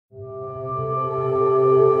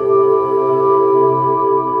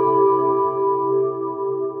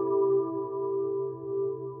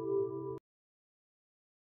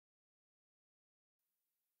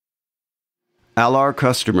ALAR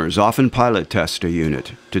customers often pilot test a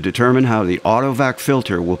unit to determine how the Auto-Vac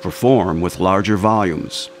filter will perform with larger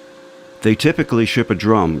volumes. They typically ship a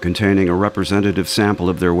drum containing a representative sample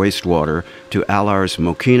of their wastewater to ALAR's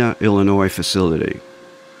Mokena, Illinois facility.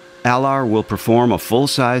 ALAR will perform a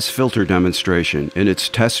full-size filter demonstration in its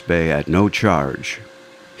test bay at no charge.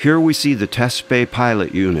 Here we see the test bay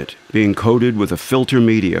pilot unit being coated with a filter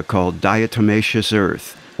media called diatomaceous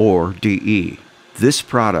earth, or DE. This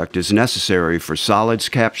product is necessary for solids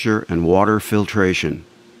capture and water filtration.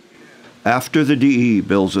 After the DE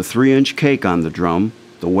builds a 3-inch cake on the drum,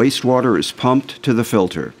 the wastewater is pumped to the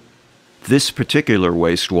filter. This particular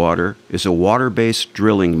wastewater is a water-based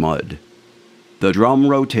drilling mud. The drum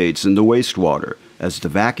rotates in the wastewater as the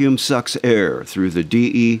vacuum sucks air through the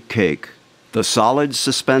DE cake. The solids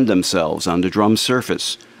suspend themselves on the drum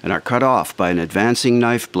surface and are cut off by an advancing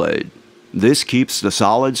knife blade. This keeps the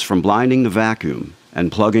solids from blinding the vacuum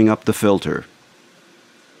and plugging up the filter.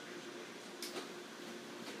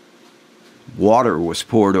 Water was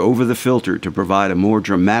poured over the filter to provide a more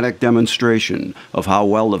dramatic demonstration of how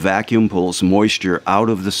well the vacuum pulls moisture out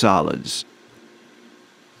of the solids.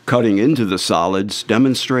 Cutting into the solids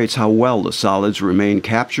demonstrates how well the solids remain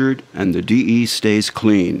captured and the DE stays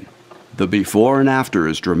clean. The before and after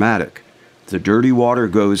is dramatic. The dirty water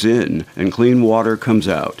goes in and clean water comes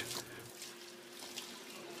out.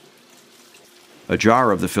 A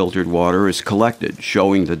jar of the filtered water is collected,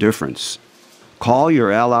 showing the difference. Call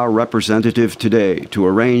your ALAR representative today to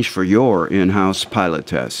arrange for your in-house pilot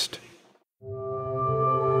test.